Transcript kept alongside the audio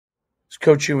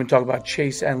Coach Ewan talk about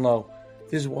Chase Enlow.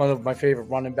 This is one of my favorite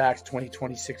running backs,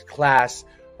 2026 class.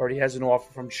 Already has an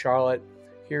offer from Charlotte.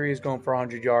 Here he is going for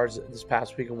 100 yards this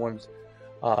past week and won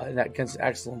against an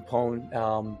excellent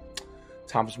opponent,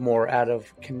 Thomas More out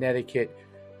of Connecticut.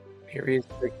 Here he is.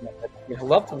 I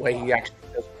love the way he actually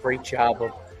does a great job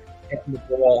of getting the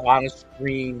ball on a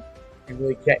screen and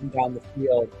really getting down the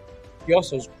field. He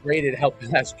also is great at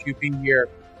helping us QB here.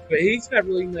 But he's got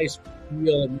really nice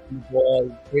feel in the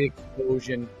ball, great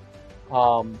explosion,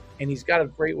 and he's got a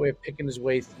great way of picking his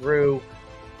way through.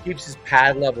 Keeps his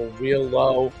pad level real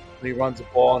low when he runs the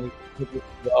ball, and he keeps it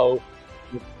low.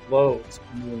 It flows.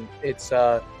 I mean, it's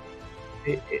an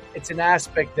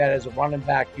aspect that as a running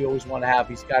back you always want to have.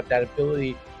 He's got that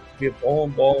ability to be a ball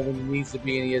when he needs to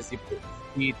be, and he has the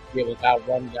speed to be able to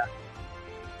outrun that.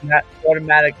 And that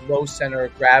automatic low center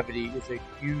of gravity is a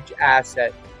huge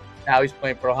asset. Now he's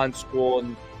playing for Hun School,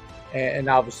 and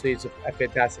obviously it's a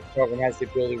fantastic program. Has the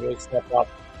ability to really step up.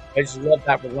 I just love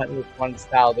that relentless running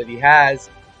style that he has,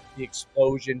 the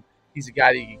explosion. He's a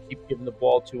guy that you can keep giving the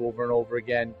ball to over and over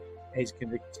again, and he's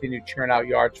going to continue to churn out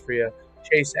yards for you.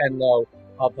 Chase Enlow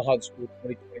of the Hun School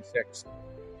 2026.